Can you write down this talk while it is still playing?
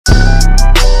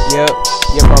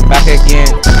back again.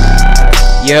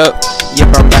 Yep,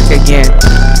 I'm back again.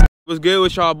 What's good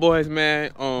with y'all boys,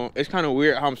 man? It's kind of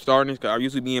weird how I'm starting this, because I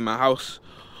usually be in my house,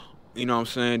 you know what I'm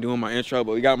saying, doing my intro,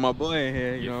 but we got my boy in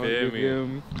here, you feel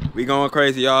me? We going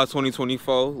crazy, y'all,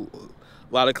 2024.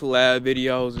 A lot of collab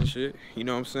videos and shit, you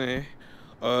know what I'm saying?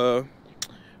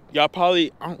 Y'all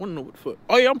probably, I don't know what the fuck.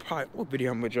 Oh yeah, what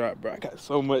video I'm gonna drop, bro? I got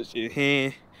so much in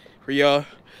hand for y'all.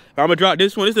 I'm gonna drop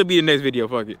this one. This will be the next video,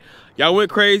 fuck it. Y'all went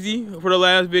crazy for the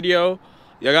last video.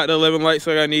 Y'all got the 11 likes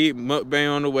I need.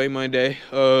 Mukbang on the way Monday.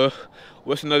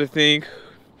 What's another thing?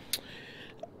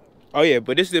 Oh yeah,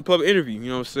 but this is a public interview, you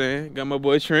know what I'm saying? Got my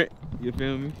boy Trent, you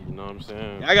feel me? You know what I'm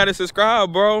saying? I gotta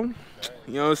subscribe, bro. You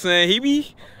know what I'm saying? He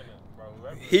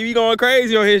be going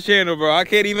crazy on his channel, bro. I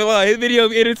can't even lie. His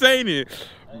videos be entertaining.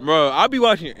 Bro, I be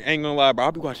watching, ain't gonna lie, bro.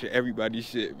 I be watching everybody's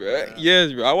shit, bro.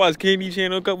 Yes, bro. I watched Kennedy's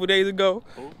channel a couple days ago.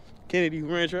 Who? Kennedy, who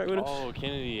ran track with us. Oh,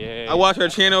 Kennedy, yeah. I watched her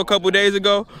channel a couple days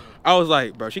ago. I was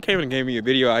like, bro, she came and gave me a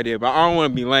video idea, but I don't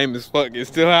want to be lame as fuck. It's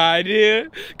still her idea.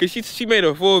 Because she made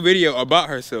a full video about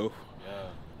herself. Yeah.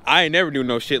 I ain't never do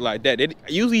no shit like that.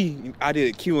 Usually, I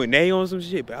did Q&A on some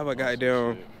shit, but I got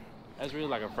down. That's really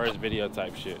like a first video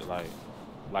type shit.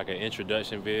 Like an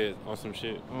introduction vid on some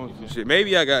shit.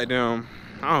 Maybe I got down.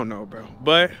 I don't know, bro.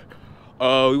 But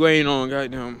we waiting on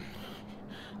goddamn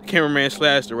cameraman /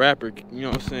 the rapper, you know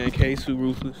what I'm saying, K2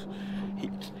 Ruthless.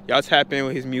 Y'all tap in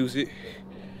with his music.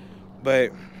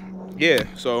 But yeah,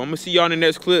 so I'm gonna see y'all in the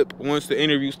next clip once the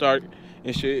interview start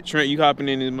and shit. Trent, you hopping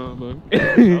in this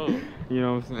motherfucker. You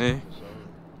know what I'm saying?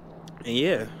 And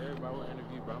yeah. Everybody will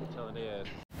interview, bro. I'm telling their ass.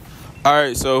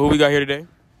 Alright, so who we got here today?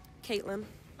 Caitlin.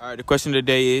 Alright, the question of the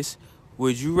day is,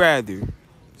 would you rather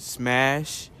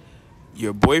smash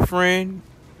your boyfriend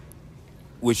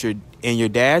with your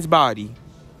dad's body?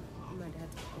 My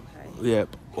dad's okay.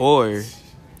 Yep. Or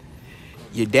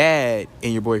your dad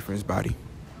in your boyfriend's body?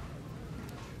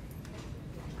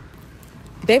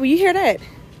 Baby, you hear that?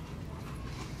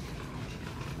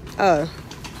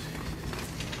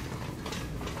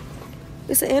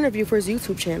 It's an interview for his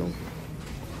YouTube channel.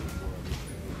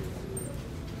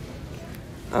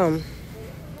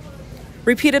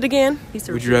 Repeat it again.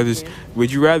 Would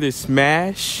you rather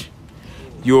smash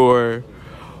your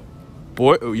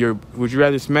would you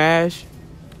rather smash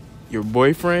your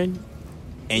boyfriend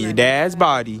and your dad's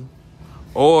body,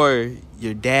 or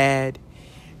your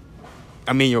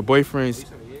boyfriend's,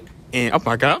 and oh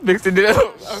my god, I'm mixing it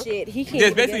up. Shit, he can't.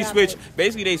 Just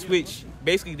basically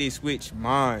they switch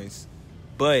minds,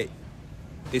 but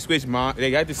they switch mind.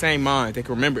 They got the same mind. They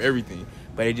can remember everything,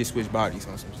 but they just switch bodies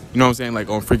on some shit. You know what I'm saying? Like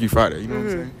on Freaky Friday. You know what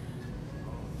I'm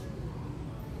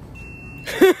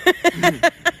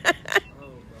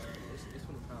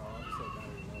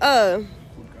saying?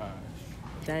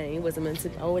 Dang, it wasn't meant to.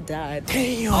 Oh, it died.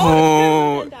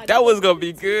 Damn, that was gonna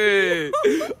be good.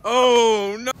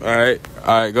 Oh no. All right,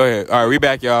 go ahead. All right, we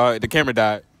back, y'all. The camera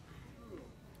died.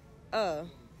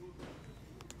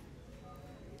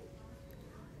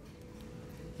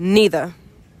 Neither.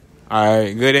 All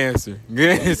right, good answer.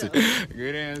 Good answer.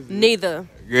 Good answer. Neither.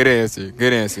 Good answer.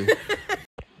 Good answer.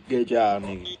 Good job,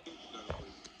 nigga.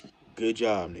 Good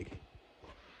job, nigga.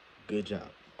 Good job.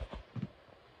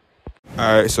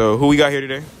 All right, so who we got here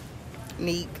today?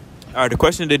 Neek. All right, the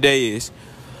question of the day is,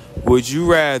 would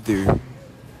you rather?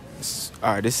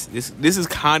 All right, this is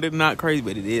kind of not crazy,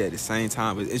 but it is at the same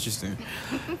time. It's interesting.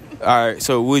 All right,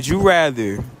 so would you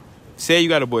rather? Say you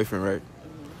got a boyfriend, right?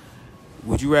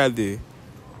 Would you rather,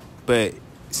 but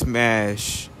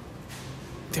smash?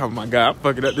 Oh my god, I'm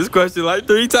fucking up this question like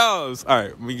 3 times. All right,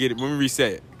 let me get it. Let me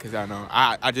reset it, because I know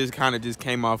I just kind of just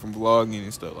came off from vlogging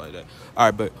and stuff like that. All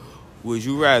right, but would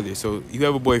you rather? So you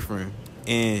have a boyfriend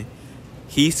and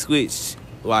he switched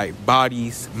like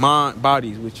bodies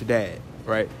with your dad,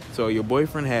 right? So your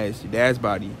boyfriend has your dad's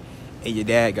body and your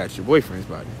dad got your boyfriend's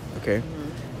body, okay?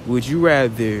 Mm-hmm. Would you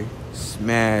rather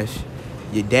smash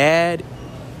your dad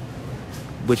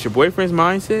with your boyfriend's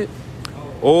mindset,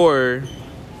 or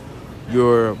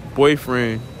your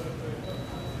boyfriend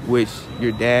with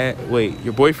your dad? Wait,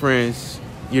 your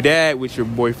dad with your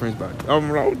boyfriend's body. I don't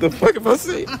know what the fuck am I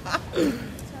saying?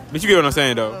 But you get what I'm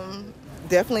saying, though.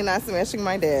 Definitely not smashing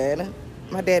my dad.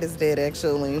 My dad is dead,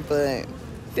 actually, but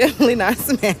definitely not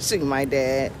smashing my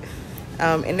dad.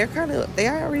 And they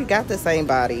already got the same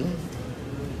body.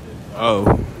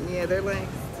 Oh. Yeah, they're like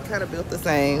kind of built the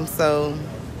same. So,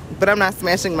 but I'm not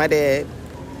smashing my dad.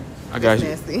 I got you.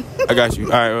 Nasty. I got you.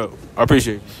 All right, well, I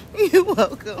appreciate you. You're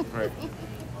welcome. All right.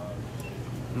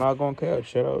 I'm not gonna care.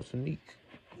 Shout out to Neek.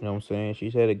 You know what I'm saying?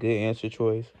 She's had a good answer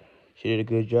choice. She did a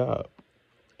good job.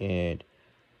 And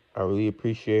I really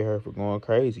appreciate her for going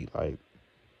crazy. Like,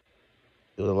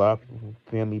 There was a lot of people whose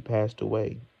family passed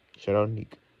away. Shout out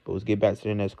Nick. But let's get back to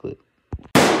the next clip.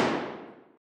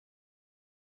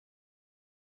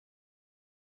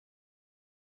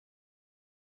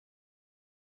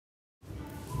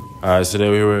 All right, so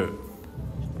there we were.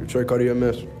 Trey Cardi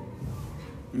MS.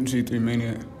 MC3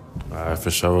 Maniac. All right,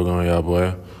 for sure, we're going, y'all,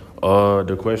 boy.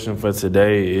 The question for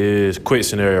today is quick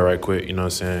scenario, right quick. You know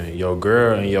what I'm saying? Your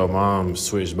girl and your mom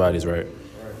switched bodies, right?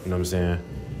 You know what I'm saying?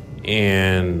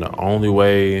 And the only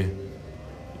way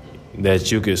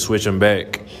that you could switch them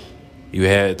back, you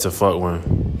had to fuck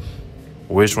one.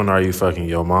 Which one are you fucking?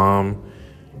 Your mom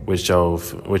with your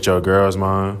girl's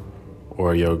mom,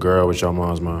 or your girl with your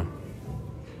mom's mom?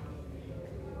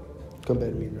 Come back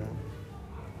to me, bro.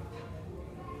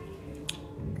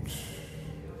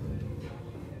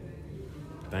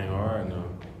 Ain't hard now.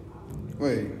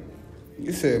 Wait,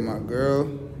 you said my girl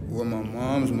with my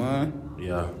mom's mine,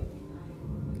 Yeah,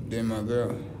 then my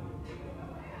girl.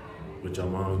 with your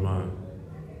mom's mom.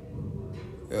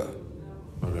 Yeah.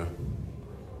 Okay.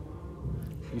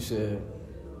 You said,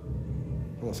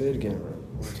 I'm gonna say it again, bro.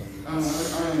 One time.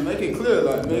 I mean, make it clear,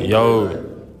 like,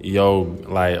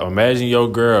 Like, imagine your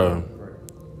girl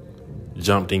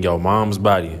jumped in your mom's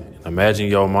body. Imagine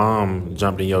your mom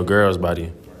jumped in your girl's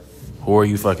body. Who are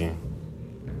you fucking?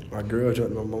 My girl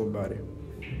jumped in my mama's body.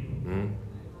 Hmm?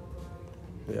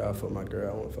 Yeah, I fuck my girl.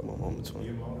 I want to fuck my mama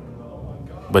too.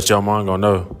 But your mom gonna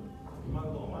know.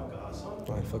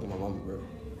 I ain't fucking my mama, bro.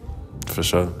 For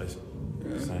sure.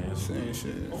 Same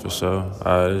shit. For sure.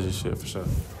 Alright, this is shit, for sure.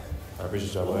 I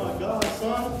appreciate y'all.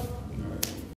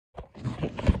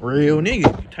 Real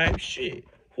nigga type shit.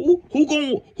 Who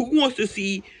wants to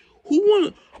see?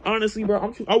 Honestly,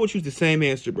 bro, I would choose the same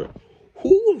answer, bro.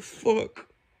 Who the fuck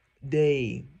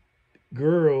they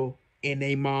girl in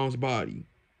they mom's body?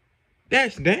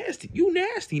 That's nasty. You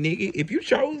nasty, nigga. If you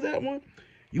chose that one,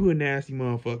 you a nasty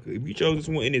motherfucker. If you chose this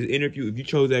one in this interview, if you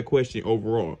chose that question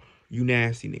overall, you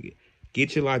nasty, nigga.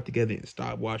 Get your life together and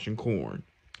stop watching corn.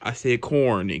 I said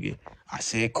corn, nigga. I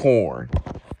said corn.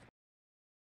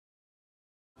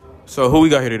 So who we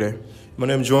got here today? My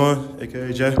name's John,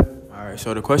 aka Jay. Alright,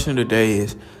 so the question of the day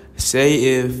is,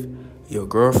 say if your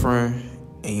girlfriend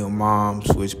and your mom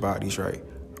switch bodies, right?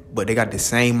 But they got the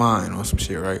same mind on some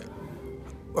shit, right?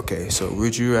 Okay, so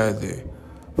would you rather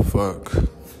fuck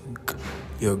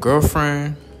your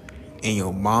girlfriend in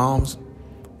your mom's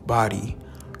body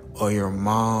or your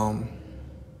mom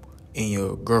in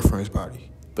your girlfriend's body?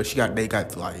 But they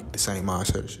got like the same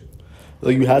mindset and shit.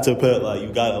 Look, you had to put, like,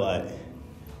 you gotta, like,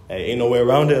 hey, ain't no way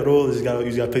around it at all. You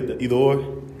just gotta pick the either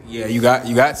or. Yeah, you got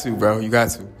to, bro. You got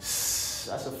to.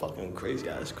 That's a fucking crazy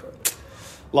ass crap.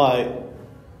 Like,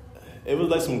 it was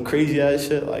like some crazy ass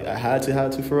shit. Like, I had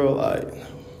to for real. Like,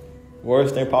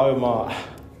 worst thing probably my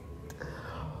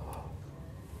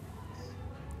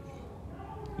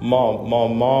mom.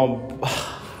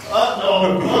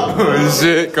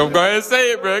 Shit, go ahead and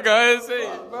say it, bro. Go ahead and say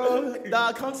it. Bro,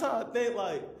 nah, come time I think,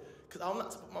 like, cause I'm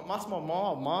not that's my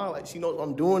mom, like, she knows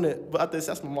I'm doing it, but I think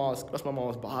that's my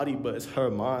mom's body, but it's her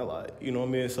mind, like, you know what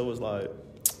I mean? So it's like,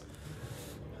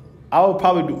 I would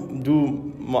probably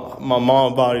do my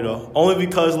mom's body though, only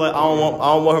because, like, I don't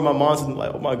want her, my mom to,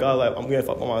 like, oh my god, like, I'm gonna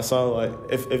fuck with my son, like,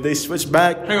 if they switch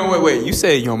back. Hang on, wait, you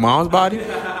said your mom's body? I ain't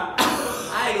gonna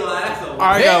lie, that's a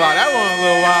I ain't gonna lie, that one a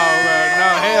little wild, bro. No,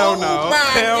 hell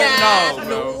no,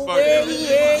 bro. Fuck that.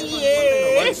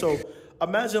 Right? So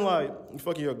imagine, like, you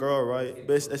fucking your girl, right?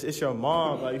 But it's your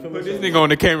mom, like, you feel me? Put this nigga on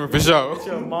the camera for sure. It's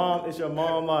your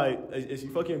mom, like, is you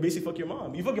basically fuck your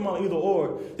mom. You fuck your mom either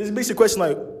or. This is basically a question,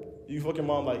 like, you fuck your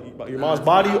mom, like, your mom's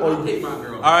body, or you...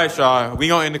 All right, Shaw, we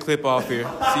gonna end the clip off here.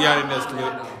 See y'all in the next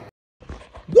clip.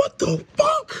 What the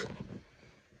fuck?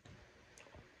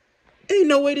 Ain't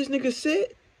no way this nigga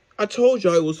said. I told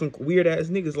y'all it was some weird ass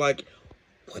niggas. Like,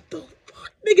 what the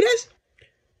fuck, nigga? That's,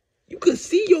 you could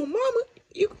see your mama.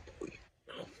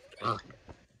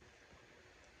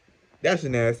 That's a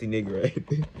nasty nigga, right?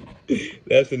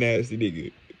 That's a nasty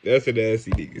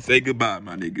nigga. Say goodbye,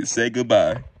 my nigga. Say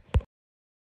goodbye.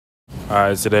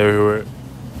 Alright, today we were.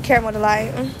 Caramel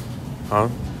Delight. Huh?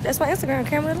 That's my Instagram,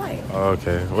 Caramel Delight.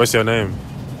 Okay. What's your name?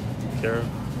 Kara?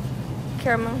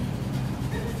 Caramel.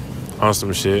 On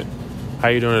some shit. How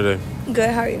you doing today? Good,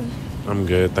 how are you? I'm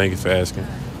good. Thank you for asking.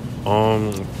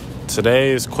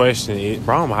 Today's question is,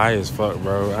 bro, I'm high as fuck,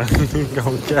 bro. I ain't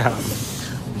gonna cap.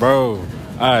 Bro.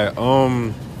 Alright,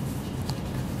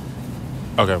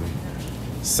 okay.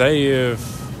 Say if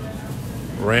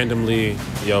randomly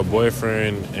your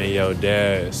boyfriend and your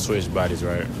dad switch bodies,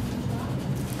 right?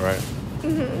 Right?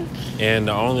 Mm-hmm. And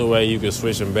the only way you could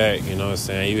switch them back, you know what I'm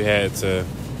saying? You had to,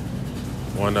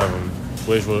 one of them.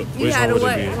 Which one would it be?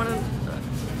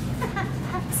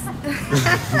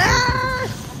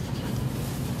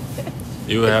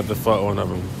 You would have to fuck one of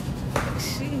them.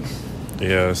 Sheesh.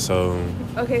 Yeah, so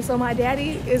Okay, so my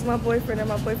daddy is my boyfriend and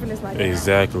my boyfriend is my dad.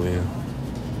 exactly.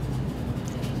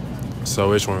 So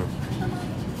which one?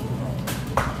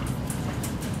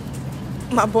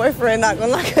 My boyfriend not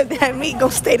gonna like that meat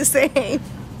gonna stay the same.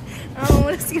 I don't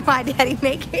want to see my daddy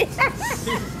naked.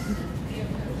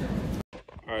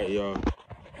 All right, y'all.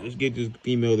 Let's get this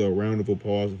female the round of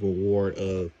applause of award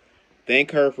of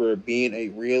thank her for being a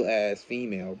real ass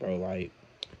female, bro. Like,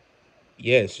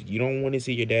 yes, you don't want to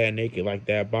see your dad naked like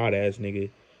that bot ass nigga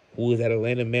who was at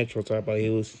Atlanta Metro talking about he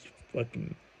was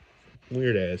fucking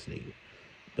weird ass nigga.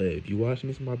 But if you watching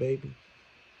this, my baby,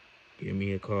 give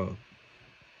me a call.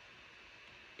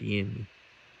 DM me.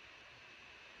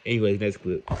 Anyways, next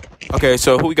clip. Okay,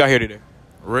 so who we got here today?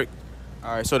 Rick?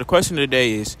 All right, so the question of the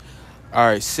day is, all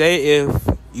right, say if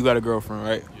you got a girlfriend,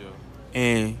 right? Yeah.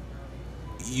 And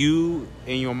you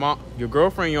and your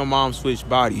girlfriend and your mom switch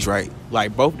bodies, right?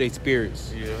 Like both their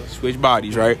spirits switch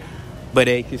bodies, right? But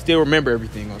they can still remember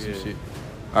everything on some shit.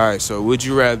 All right, so would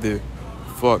you rather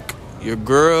fuck your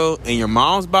girl in your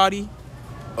mom's body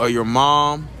or your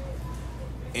mom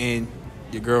in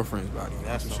your girlfriend's body?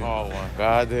 That's a hard one.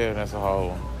 God damn, that's a hard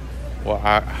one. Well,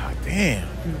 damn.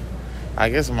 I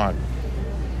guess my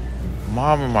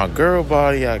mom and my girl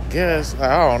body, I guess.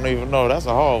 I don't even know. That's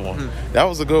a hard one. That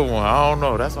was a good one. I don't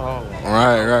know. That's a hard one.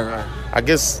 Right. I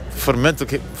guess for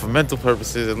mental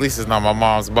purposes, at least it's not my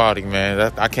mom's body, man.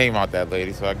 I came out that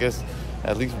lady, so I guess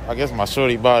my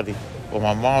shorty body. But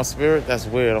my mom's spirit, that's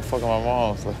weird. I'm fucking my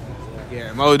mom's. Like,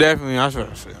 Yeah, most definitely. I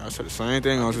said the same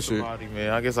thing on some shit. body, man.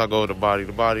 I guess I'll go with the body.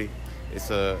 The body, it's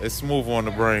smooth on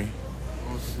the brain.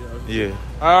 Yeah.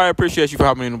 All right, appreciate you for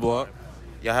hopping in the vlog.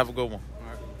 Y'all have a good one.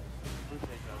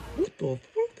 What the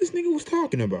fuck this nigga was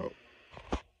talking about?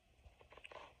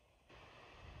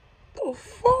 The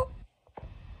fuck?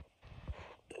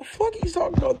 The fuck he's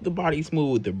talking about the body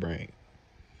smooth with the brain?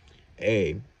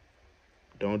 Hey,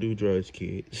 don't do drugs,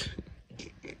 kids.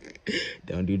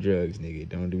 Don't do drugs, nigga.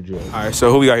 Don't do drugs. All right,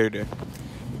 so who we got here today?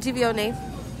 Give your name.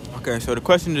 Okay, so the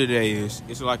question today is,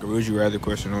 it's like a would you rather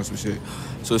question on some shit.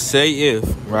 So say if,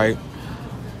 right,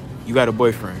 you got a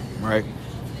boyfriend, right,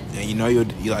 and you know your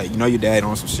dad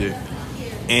on some shit,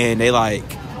 and they like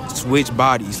switch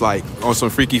bodies like on some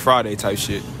Freaky Friday type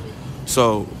shit.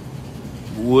 So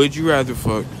would you rather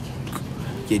fuck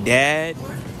your dad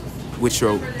with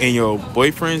your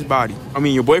boyfriend's body? I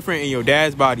mean your boyfriend in your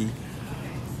dad's body,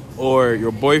 or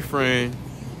your boyfriend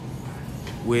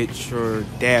with your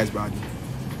dad's body?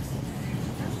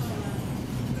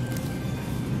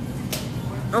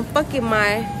 I'm fucking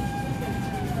my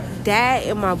dad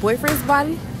in my boyfriend's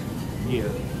body. Yeah.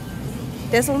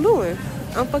 That's what I'm doing.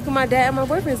 I'm fucking my dad in my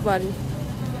boyfriend's body.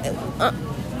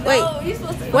 Wait.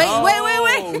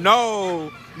 Wait.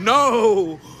 No.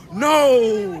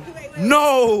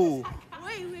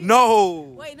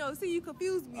 Wait, no. See, you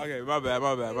confused me. Okay, my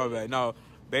bad. No,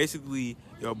 basically,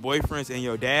 your boyfriend's in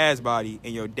your dad's body,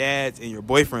 and your dad's in your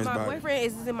boyfriend's My body. boyfriend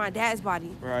is in my dad's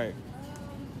body, Right.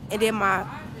 and then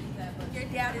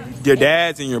Your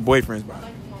dad's in your boyfriend's body.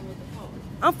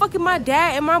 I'm fucking my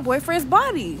dad in my boyfriend's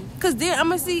body. Cause then I'm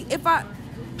gonna see if I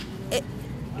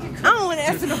don't want to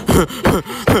answer no.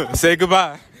 Say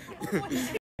goodbye.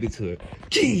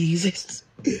 Jesus.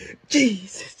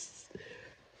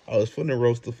 I was finna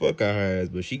roast the fuck out of her ass,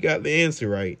 but she got the answer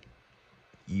right.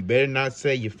 You better not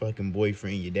say your fucking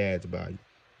boyfriend in your dad's body.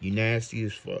 You nasty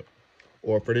as fuck.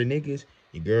 Or for the niggas,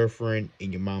 your girlfriend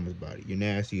in your mama's body. You're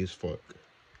nasty as fuck.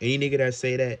 Any nigga that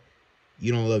say that,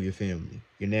 you don't love your family.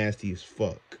 You're nasty as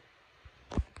fuck.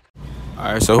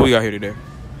 All right, so who we got here today?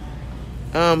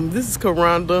 This is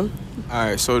Karanda. All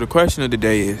right, so the question of the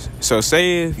day is, so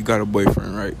say if you got a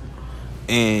boyfriend, right,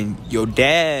 and your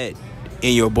dad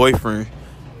and your boyfriend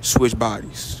switch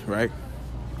bodies, right,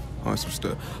 on some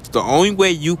stuff. So the only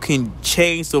way you can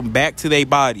change them back to their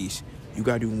bodies, you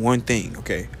gotta do one thing,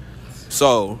 okay?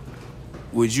 So,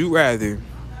 would you rather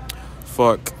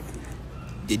fuck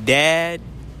your dad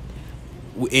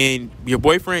in your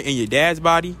boyfriend in your dad's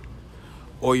body,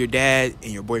 or your dad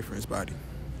in your boyfriend's body?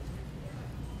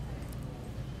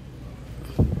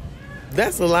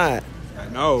 That's a lot. I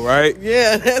know, right?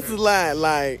 Yeah, that's a lot.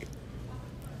 Like,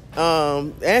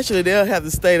 actually, they'll have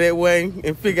to stay that way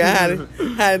and figure out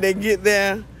how they get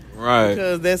there. Right.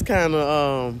 Because that's kind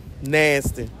of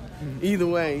nasty. Either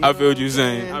way. I feel what you're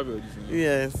saying.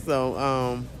 Yeah.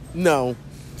 So, no.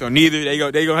 So neither they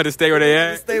gonna have to stay where they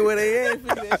at. Stay where they at.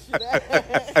 Figure that shit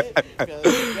out.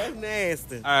 'Cause that's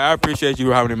nasty. All right, I appreciate you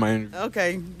having in my interview.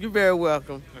 Okay, you're very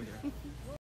welcome.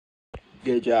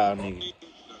 Good job, nigga.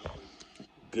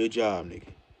 Good job, nigga.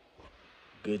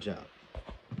 Good job.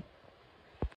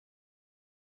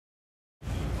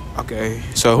 Okay,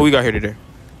 so who we got here today?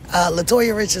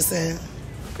 Latoya Richardson.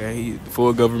 Okay,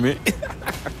 full government.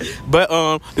 But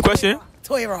the question.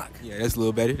 Toy Rock. Yeah, that's a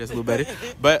little better. That's a little better.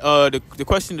 But the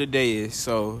question today is,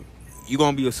 so you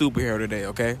gonna be a superhero today,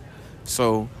 okay?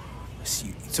 So this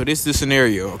is the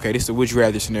scenario, okay? This is the would you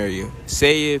rather scenario.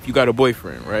 Say if you got a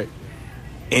boyfriend, right?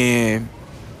 And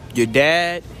your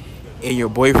dad and your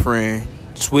boyfriend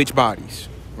switch bodies,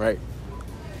 right?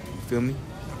 You feel me?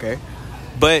 Okay.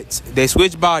 But they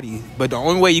switch bodies, but the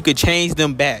only way you could change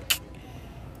them back,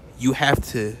 you have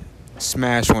to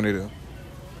smash one of them.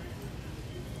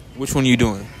 Which one are you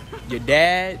doing? Your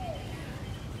dad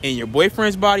in your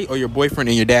boyfriend's body or your boyfriend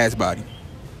in your dad's body?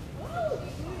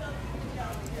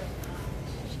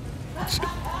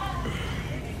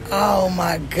 Oh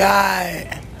my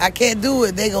God. I can't do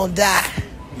it. They gonna die.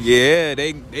 Yeah,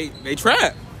 they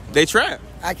trap. They trap.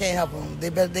 I can't help them. They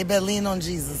better lean on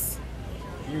Jesus.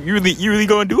 You really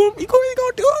gonna do them? You really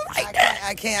gonna do them like that?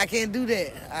 I can't do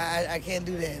that. I can't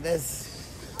do that. That's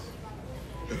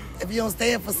if you don't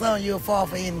stand for something, you'll fall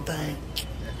for anything.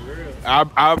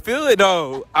 I feel it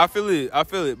though. I feel it.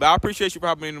 But I appreciate you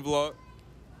popping in the vlog.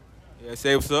 Yeah,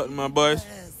 say what's up to my boys.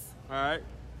 Yes. All right,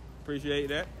 appreciate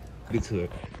that.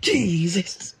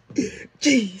 Jesus.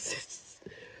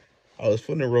 I was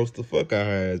finna roast the fuck out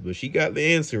her ass, but she got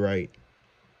the answer right.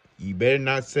 You better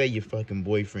not say your fucking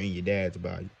boyfriend in your dad's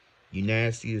body. You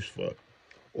nasty as fuck.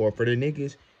 Or for the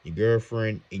niggas, your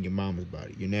girlfriend in your mama's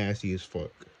body. You're nasty as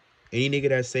fuck. Any nigga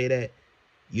that say that,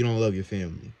 you don't love your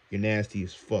family. You're nasty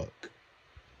as fuck.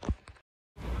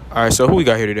 All right, so who we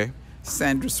got here today?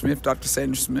 Sandra Smith, Dr.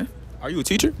 Sandra Smith. Are you a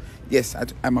teacher? Yes,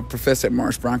 I'm a professor at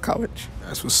Morris Brown College.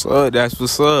 That's what's up. That's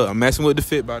what's up. I'm messing with the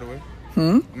fit, by the way.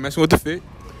 I'm messing with the fit.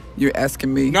 You're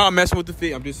asking me? No, I'm messing with the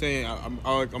fit. I'm just saying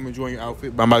I'm enjoying your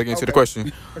outfit, but I'm about to get into the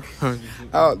question.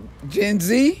 Gen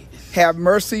Z, have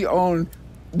mercy on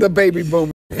the baby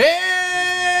boom. Hey,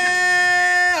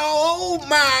 oh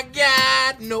my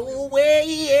God, no way,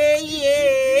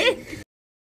 yeah.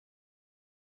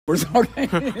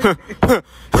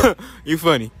 You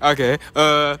funny. Okay.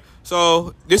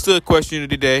 So this is a question of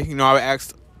the day. You know, I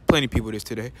asked plenty of people this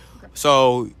today.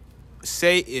 So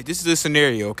say if this is a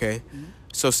scenario, okay?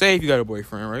 So say if you got a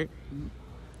boyfriend, right?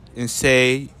 And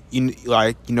say you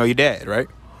know your dad, right?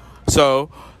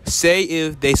 So say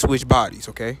if they switch bodies,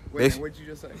 okay? Wait, what did you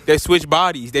just say? They switch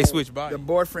bodies. They switch bodies. The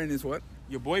boyfriend is what?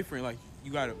 Your boyfriend, like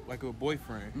you got a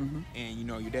boyfriend, and you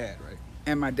know your dad, right?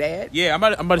 And my dad? Yeah, I'm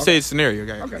about to say the scenario.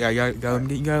 Okay. Yeah, you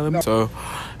gotta let me. So,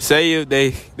 say if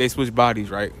they switch bodies,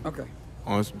 right? Okay.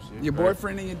 On some shit. Your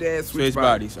boyfriend and your dad switch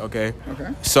bodies. Okay.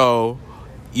 Okay. So,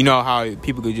 you know how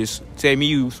people could just say me,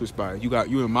 you switch bodies.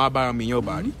 You in my body, I'm in your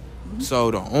body. So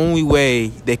the only way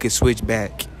they could switch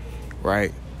back,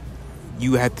 right?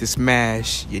 You have to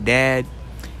smash your dad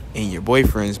in your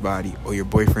boyfriend's body, or your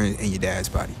boyfriend in your dad's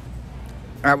body.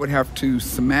 I would have to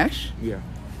smash. Yeah.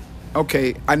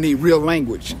 Okay, I need real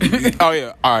language. Oh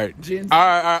yeah, all right. Gen Z. All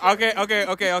right,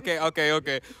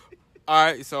 okay. All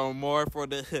right, so more for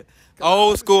the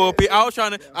old school. I was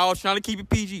trying to keep it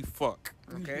PG. Fuck.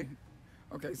 Okay.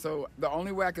 Okay, so the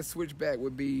only way I could switch back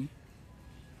would be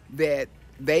that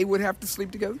they would have to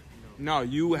sleep together. No,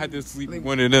 you would have to sleep with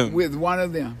one of them. With one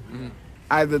of them,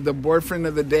 either the boyfriend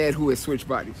or the dad who has switched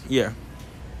bodies. Yeah.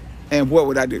 And what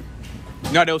would I do?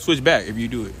 No, they'll switch back if you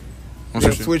do it.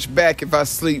 They'll switch back if I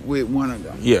sleep with one of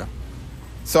them. Yeah.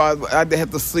 So I'd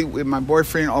have to sleep with my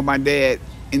boyfriend or my dad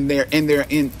in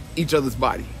each other's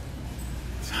body.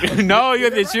 No, you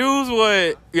have to choose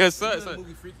what. Yes, sir. The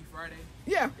movie Freaky Friday.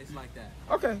 Yeah. It's like that.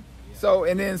 Okay.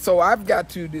 So I've got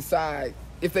to decide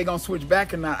if they're gonna switch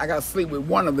back or not. I gotta sleep with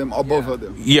one of them or both of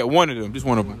them. Yeah, one of them, just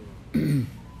one of them.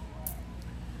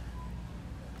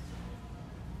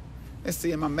 Let's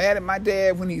see. Am I mad at my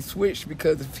dad when he switched?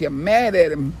 Because if I'm mad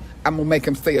at him, I'm gonna make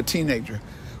him stay a teenager.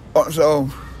 So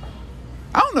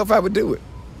I don't know if I would do it.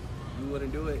 You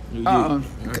wouldn't do it?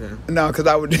 Okay. No, because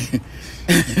I would.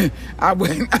 I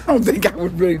wouldn't. I don't think I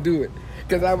would really do it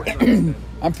because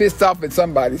I'm pissed off at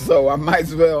somebody, so I might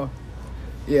as well.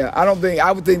 Yeah,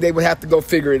 I would think they would have to go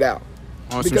figure it out.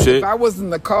 On because some shit. if I wasn't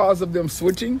the cause of them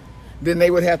switching, then they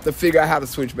would have to figure out how to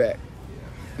switch back.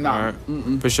 No, All right.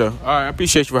 For sure. All right, I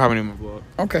appreciate you for having me in my vlog.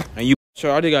 Okay. And you,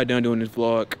 so I just got done doing this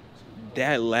vlog.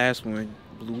 That last one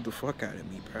blew the fuck out of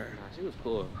me, bro. She was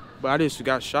cool. But I just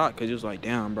got shocked because it was like,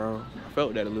 damn, bro. I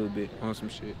felt that a little bit on some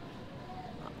shit.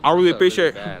 I really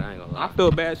appreciate. Really bad, I ain't gonna lie. I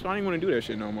felt bad, so I didn't want to do that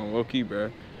shit no more, low key, bro.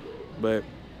 But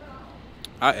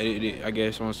I edited it, I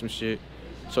guess, on some shit.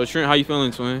 So Trent, how you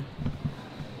feeling, twin?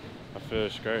 I feel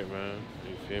straight, man.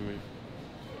 You feel me?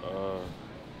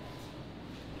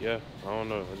 yeah, I don't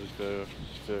know. I just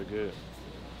feel good.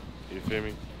 You feel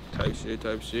me? Type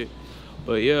shit.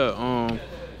 But yeah,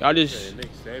 y'all just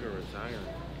Nick Saban retiring.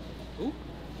 Who?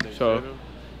 Nick Saban.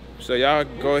 So y'all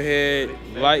go ahead,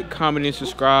 like, comment, and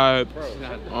subscribe.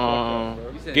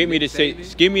 Give me the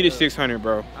 600,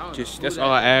 bro. Just that's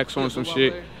all I ask on some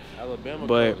shit.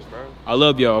 But I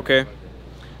love y'all, okay?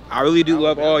 I really do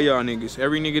love all y'all niggas.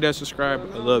 Every nigga that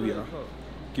subscribed, I love y'all.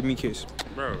 Give me a kiss.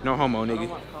 No homo, nigga.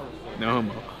 No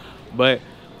homo. But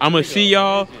I'm gonna see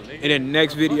y'all in the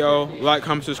next video. Like,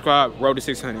 comment, subscribe. Road to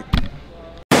 600.